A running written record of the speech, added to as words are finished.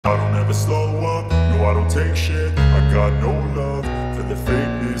never slow up, no I don't take shit. I got no love for the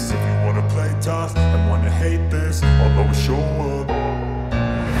fakeness. If you wanna play tough and wanna hate this, I'll always show up.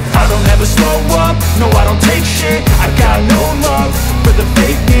 I don't ever slow up, no I don't take shit. I got no love for the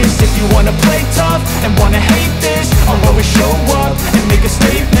fakeness. If you wanna play tough and wanna hate this, I'll always show up and make a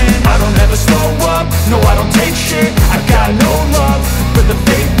statement. I don't ever slow up, no I don't take shit. I got no love for the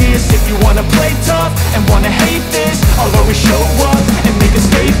fakeness. If you wanna play tough and wanna hate this, I'll always show up and make a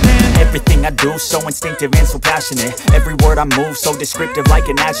statement. Everything I do so instinctive and so passionate. Every word I move so descriptive like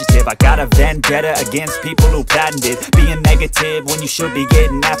an adjective. I got a vendetta against people who patented being negative when you should be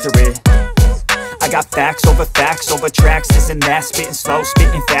getting after it. I got facts over tracks, this and that. Spitting slow,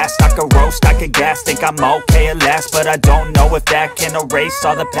 spitting fast. I could roast, I could gas. Think I'm okay at last, but I don't know if that can erase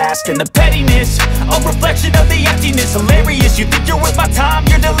all the past. And the pettiness, a reflection of the emptiness. Hilarious, you think you're worth my time,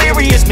 you're delirious.